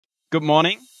Good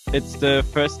morning. It's the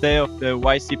first day of the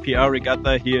YCPR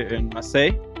Regatta here in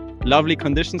Marseille. Lovely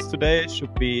conditions today.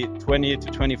 Should be 20 to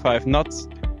 25 knots.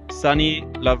 Sunny,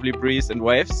 lovely breeze and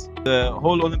waves. The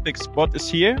whole Olympic spot is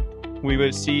here. We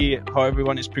will see how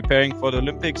everyone is preparing for the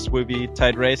Olympics. We'll be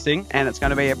tide racing. And it's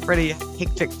going to be a pretty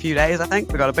hectic few days, I think.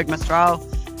 We've got a big Mistral.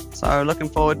 So looking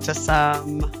forward to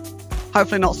some,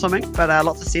 hopefully not swimming, but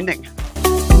lots of sending.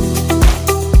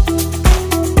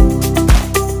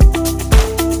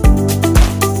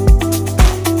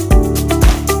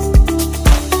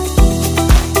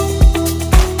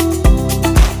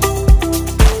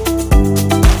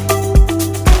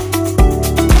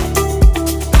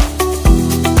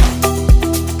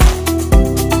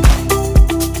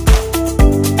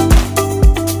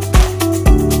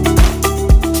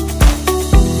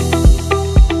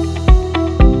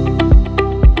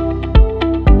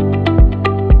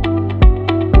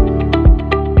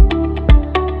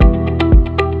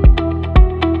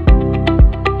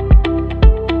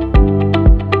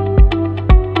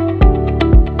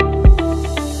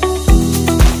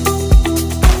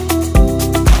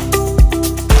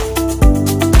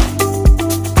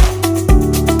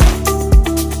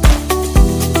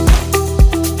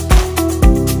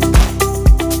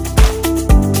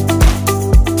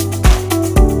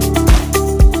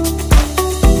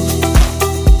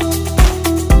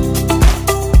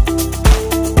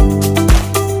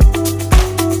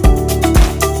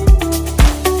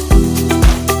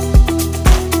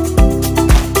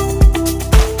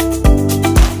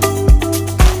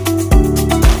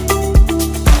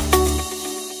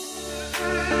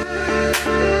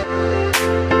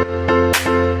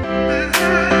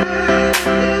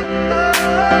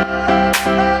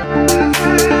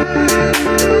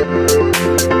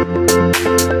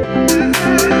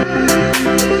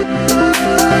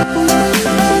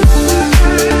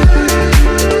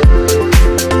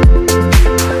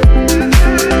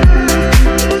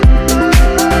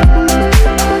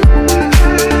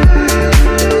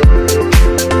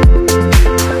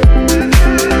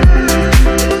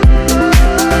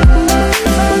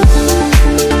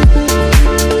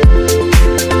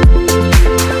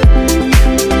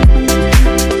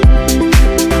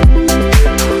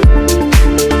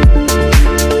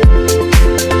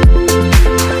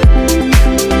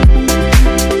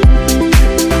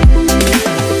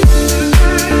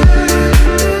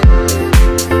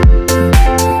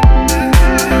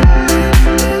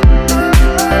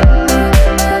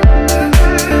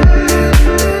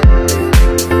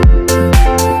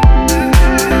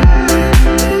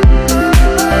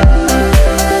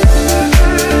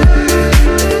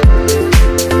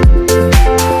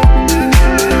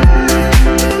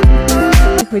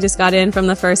 We just got in from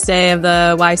the first day of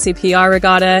the YCPR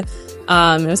Regatta.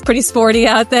 It was pretty sporty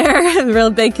out there, real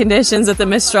big conditions with the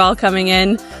Mistral coming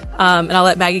in. And I'll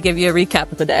let Maggie give you a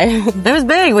recap of the day. It was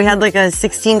big. We had like a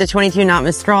 16 to 22 knot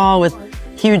Mistral with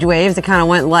huge waves. It kind of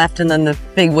went left and then the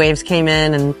big waves came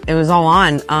in and it was all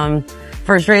on.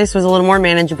 First race was a little more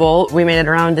manageable. We made it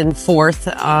around in fourth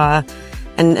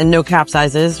and no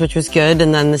capsizes, which was good.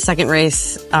 And then the second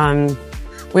race,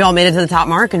 we all made it to the top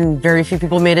mark and very few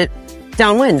people made it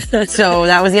downwind. So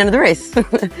that was the end of the race.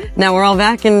 Now we're all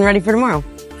back and ready for tomorrow.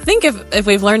 I think if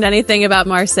we've learned anything about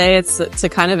Marseille, it's to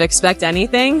kind of expect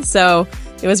anything. So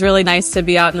it was really nice to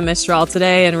be out in the Mistral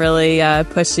today and really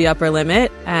push the upper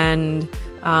limit and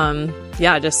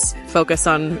yeah, just focus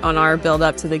on our build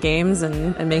up to the games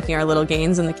and making our little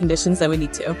gains in the conditions that we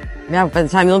need to. Yeah, by the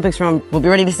time the Olympics run, we'll be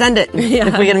ready to send it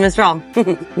if we get a Mistral.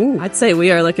 I'd say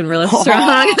we are looking really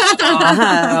strong.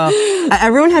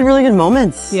 Everyone had really good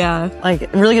moments. Yeah.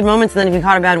 Like really good moments, and then if you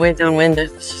caught a bad wave downwind,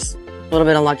 it's just a little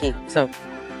bit unlucky. So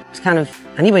it's kind of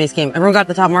anybody's game. Everyone got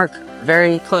the top mark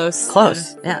very close.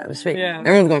 Yeah, it was sweet. Yeah.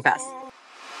 Everyone was going fast.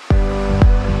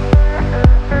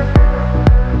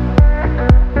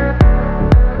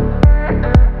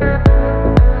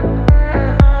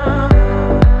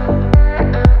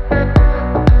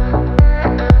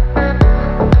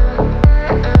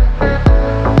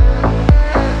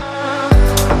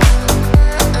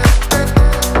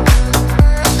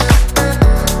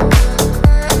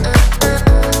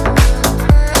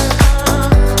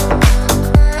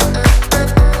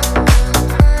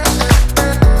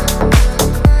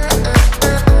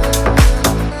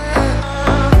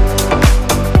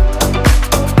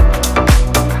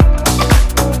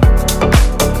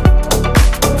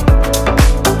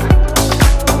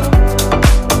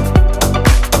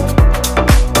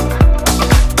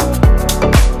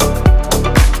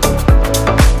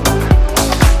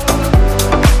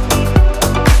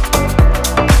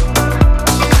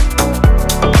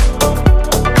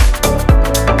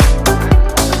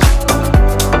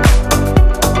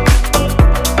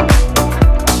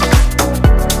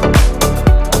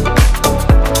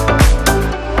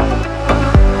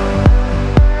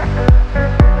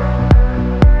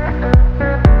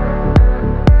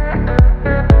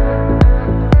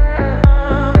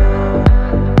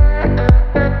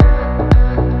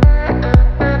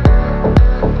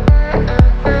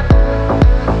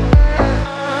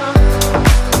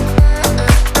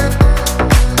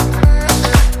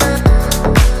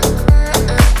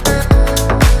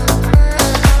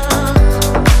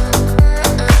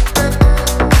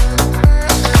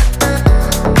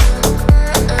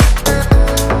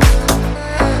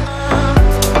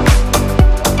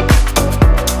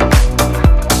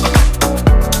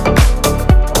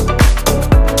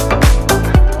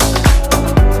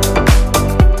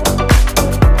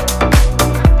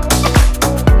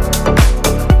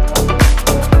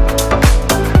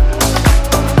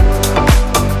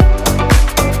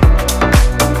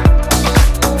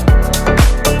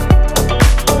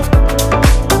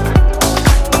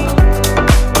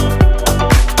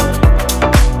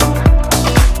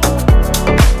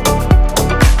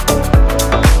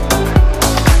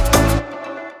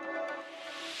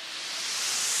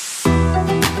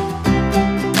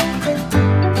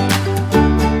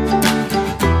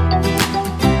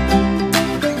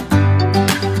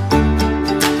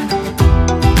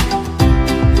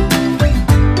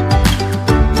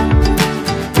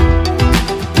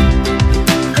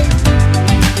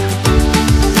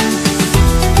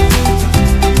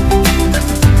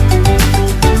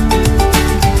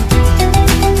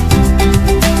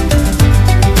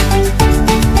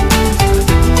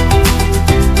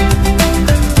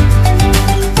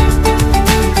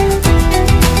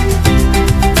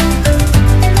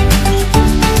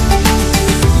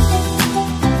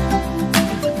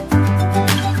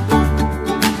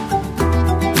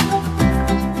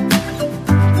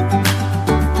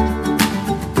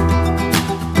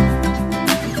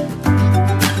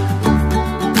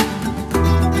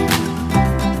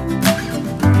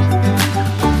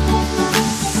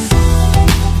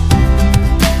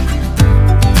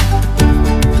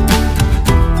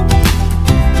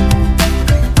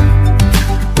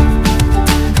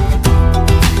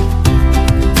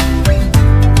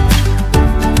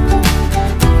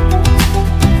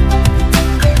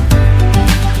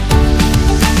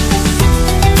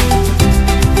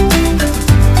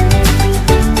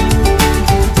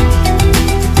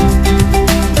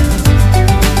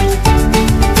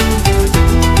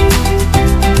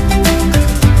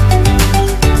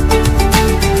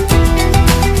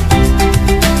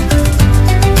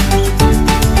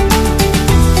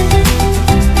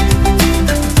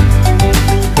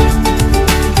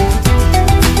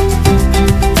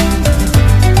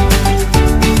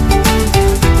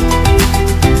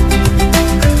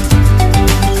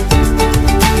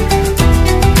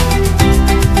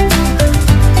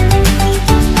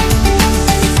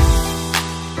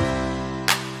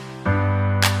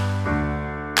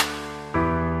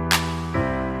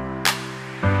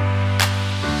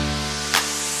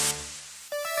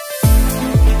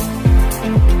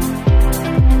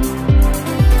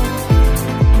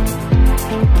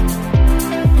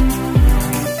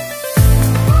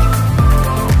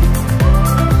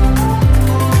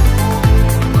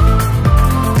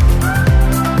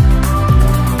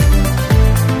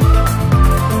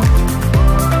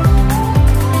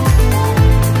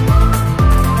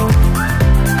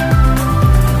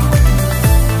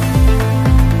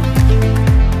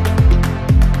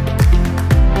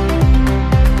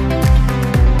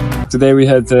 Today we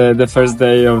had the first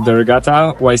day of the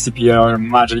regatta, YCPR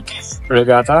Magic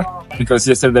Regatta, because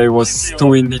yesterday was too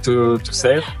windy to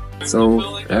sail.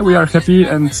 So yeah, we are happy,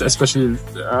 and especially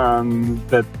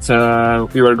that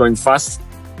we were going fast,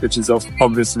 which is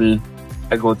obviously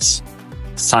a good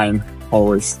sign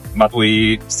always. But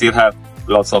we still have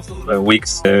lots of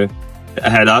weeks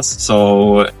ahead us,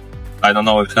 so I don't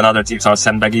know if another teams are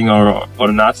sandbagging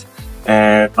or not.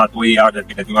 But we are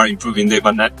improving day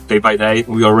by day.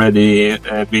 We already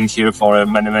been here for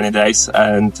many days,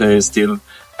 and still,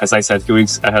 as I said, 2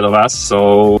 weeks ahead of us.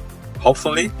 So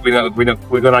hopefully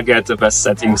we're gonna get the best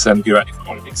settings and be ready for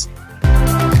Olympics.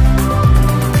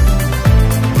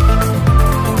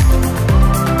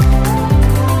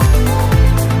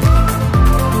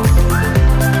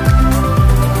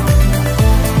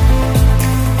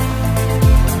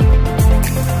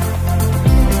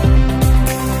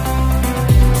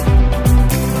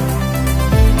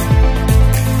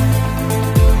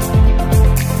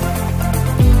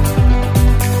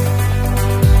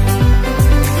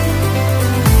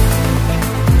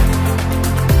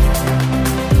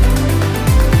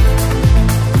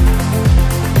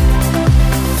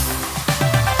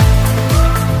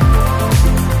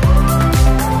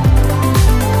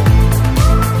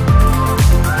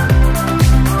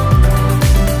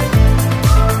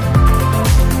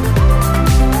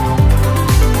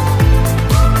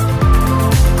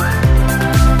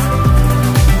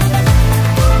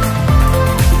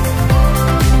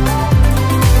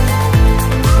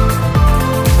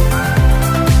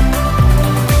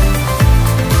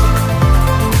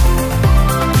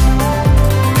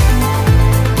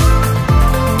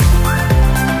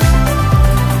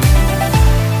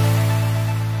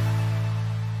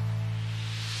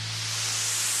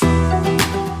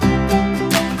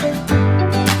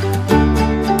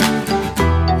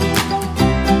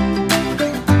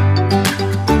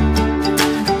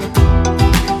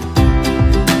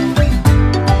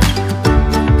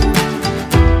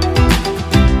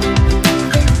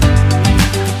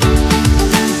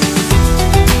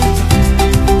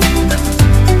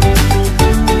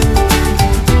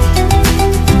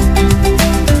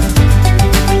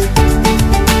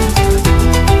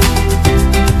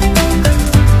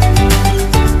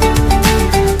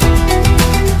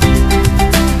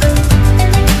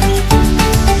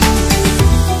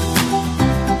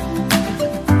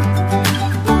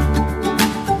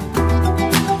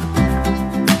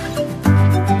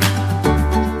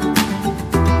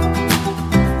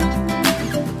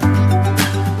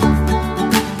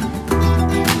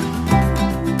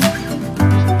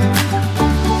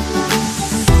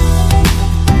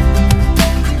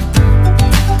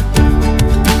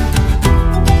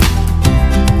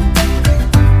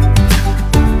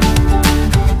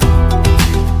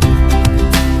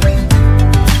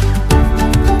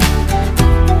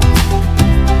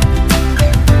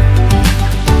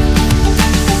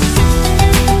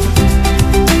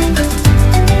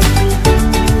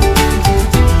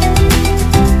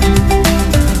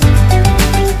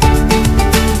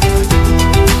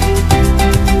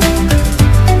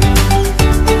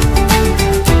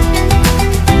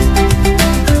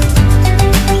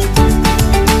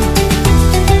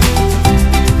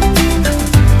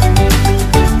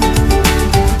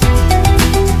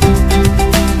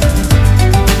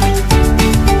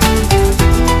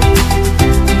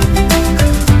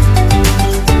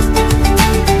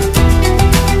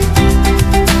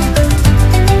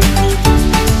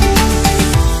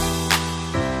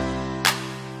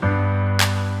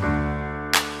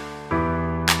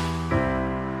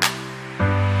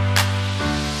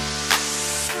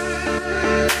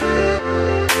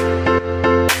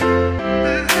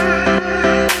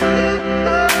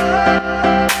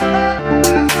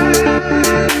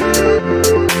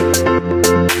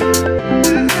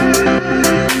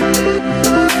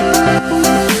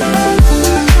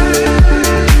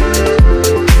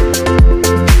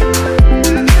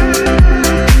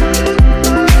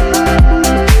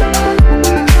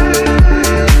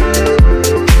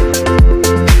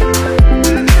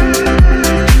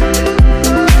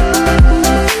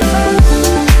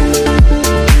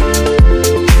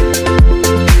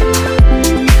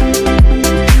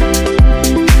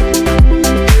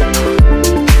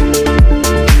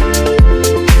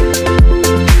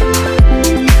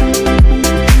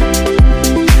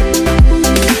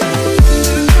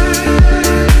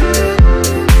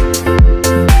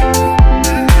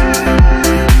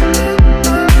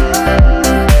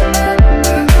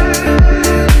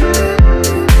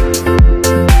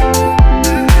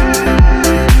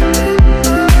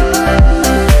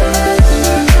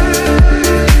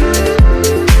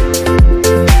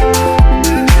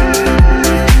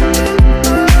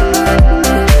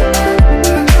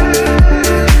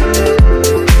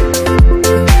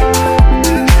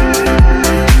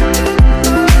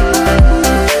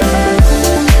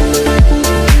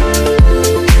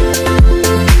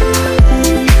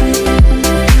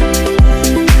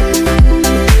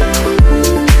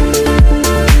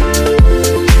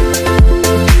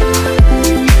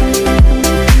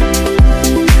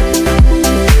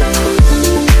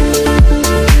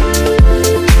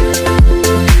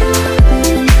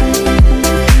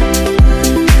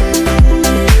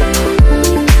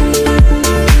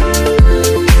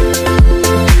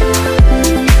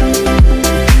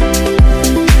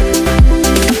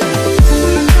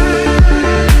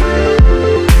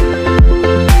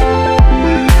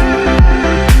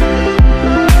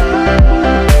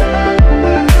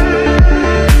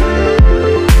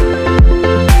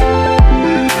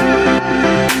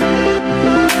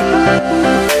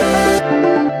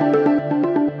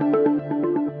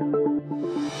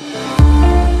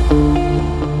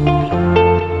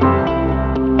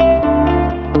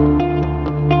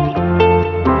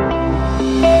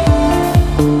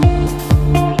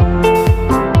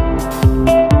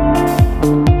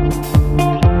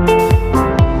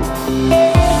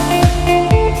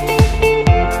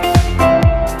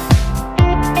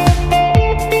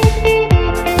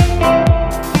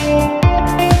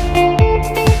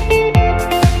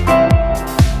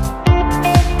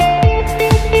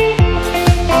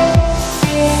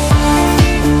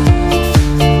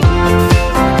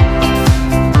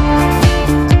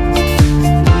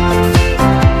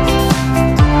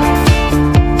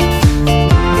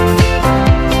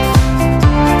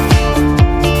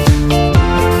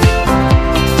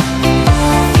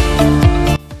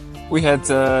 we had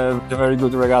a very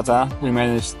good regatta. We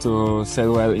managed to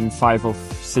sail well in 5 of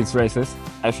 6 races.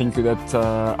 I think that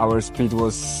our speed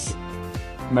was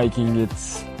making it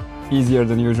easier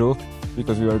than usual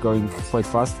because we were going quite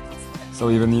fast. So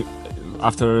even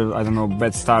after, I don't know,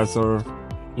 bad starts or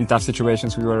in tough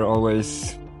situations, we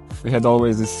had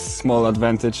always this small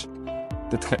advantage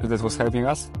that was helping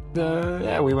us.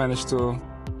 Yeah, we managed to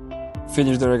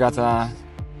finish the regatta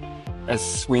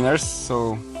as winners,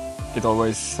 so it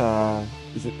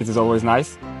is always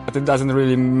nice. But it doesn't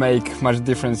really make much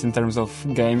difference in terms of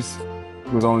games.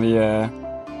 It was only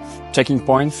checking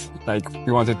points. Like,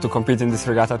 we wanted to compete in this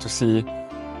regatta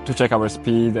to check our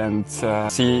speed and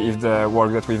see if the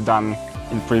work that we've done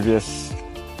in previous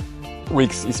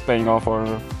weeks is paying off, or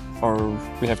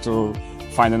we have to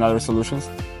find another solutions.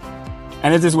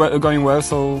 And it is going well,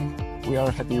 so we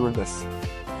are happy with this.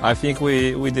 I think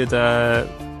we did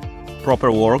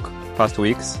proper work past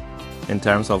weeks in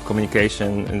terms of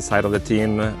communication inside of the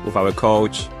team with our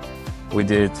coach. We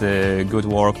did good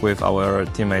work with our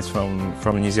teammates from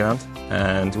New Zealand,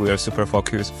 and we are super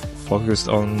focused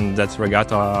on that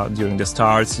regatta during the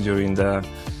starts, during the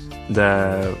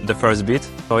first bit.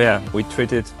 So yeah, we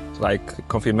treat it like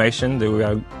confirmation that we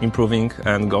are improving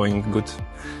and going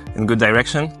in good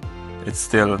direction. It's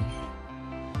still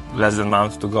less than a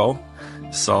month to go,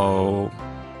 so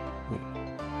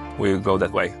we'll go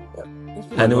that way.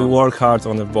 And we work hard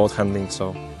on the boat handling,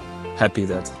 so happy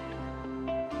that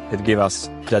it gave us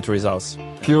that results.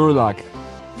 Pure luck,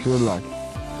 pure luck.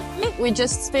 We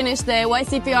just finished the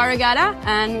YCPR regatta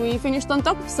and we finished on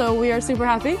top, so we are super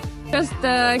happy. Just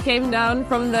came down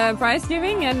from the prize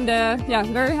giving and yeah,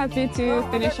 very happy to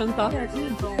finish on top.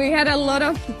 We had a lot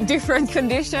of different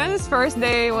conditions. First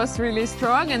day was really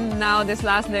strong and now this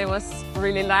last day was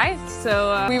really light.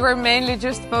 So we were mainly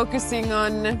just focusing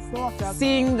on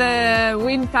seeing the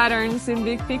wind patterns in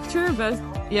big picture, but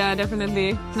yeah,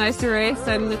 definitely nice to race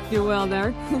and do well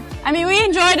there. I mean, we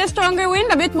enjoyed a stronger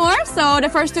wind a bit more, so the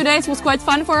first 2 days was quite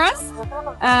fun for us.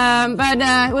 But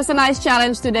it was a nice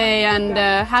challenge today, and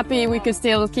happy we could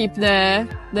still keep the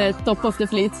top of the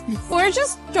fleet. We're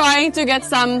just trying to get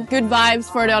some good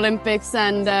vibes for the Olympics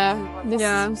and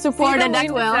supported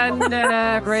that well.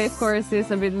 And race courses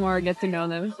a bit more, get to know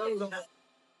them.